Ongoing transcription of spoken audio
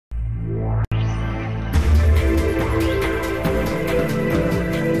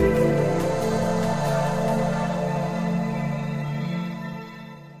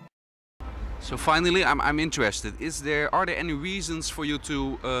finally, I'm interested. Are there any reasons for you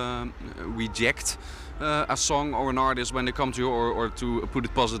to reject a song or an artist when they come to you, or to put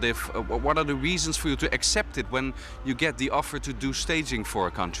it positive? What are the reasons for you to accept it when you get the offer to do staging for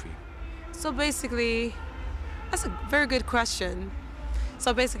a country? So basically, that's a very good question.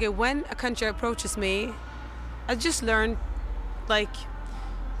 So basically, when a country approaches me, I just learned, like,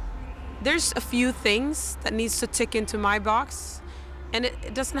 there's a few things that needs to tick into my box, and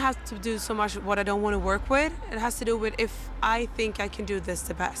it doesn't have to do so much with what I don't want to work with. It has to do with if I think I can do this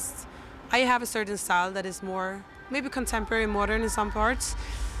the best. I have a certain style that is more maybe contemporary, modern in some parts.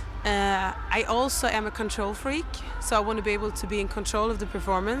 I also am a control freak, so I want to be able to be in control of the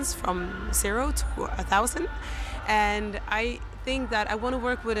performance from 0 to 1,000. And I think that I want to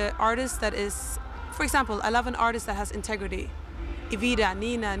work with an artist that is, for example, I love an artist that has integrity. Evita,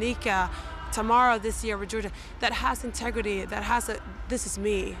 Nina, Nika, Tamara this year with Georgia, that has integrity, that has this is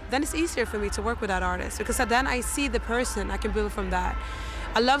me. Then it's easier for me to work with that artist, because then I see the person, I can build from that.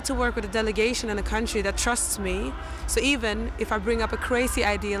 I love to work with a delegation in a country that trusts me. So even if I bring up a crazy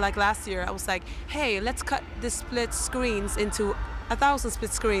idea, like last year, I was like, hey, let's cut the split screens into 1,000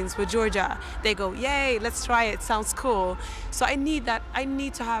 split screens with Georgia. They go, yay, let's try it, sounds cool. So I need that. I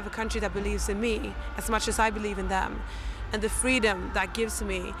need to have a country that believes in me as much as I believe in them, and the freedom that gives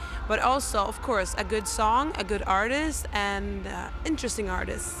me. But also, of course, a good song, a good artist, and interesting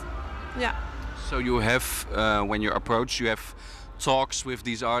artists. Yeah. So you have, when you're approached, you have talks with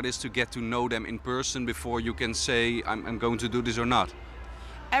these artists to get to know them in person before you can say, I'm going to do this or not?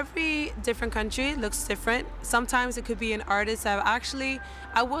 Every different country looks different. Sometimes it could be an artist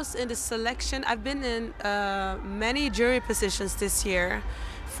I was in the selection. I've been in many jury positions this year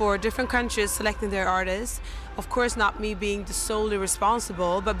for different countries selecting their artists. Of course, not me being the solely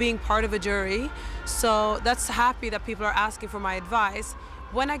responsible, but being part of a jury. So that's happy that people are asking for my advice.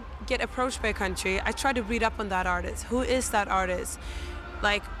 When I get approached by a country, I try to read up on that artist. Who is that artist?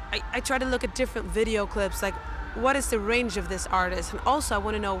 Like, I try to look at different video clips, like, what is the range of this artist? And also I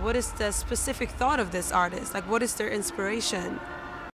want to know, what is the specific thought of this artist? Like, what is their inspiration?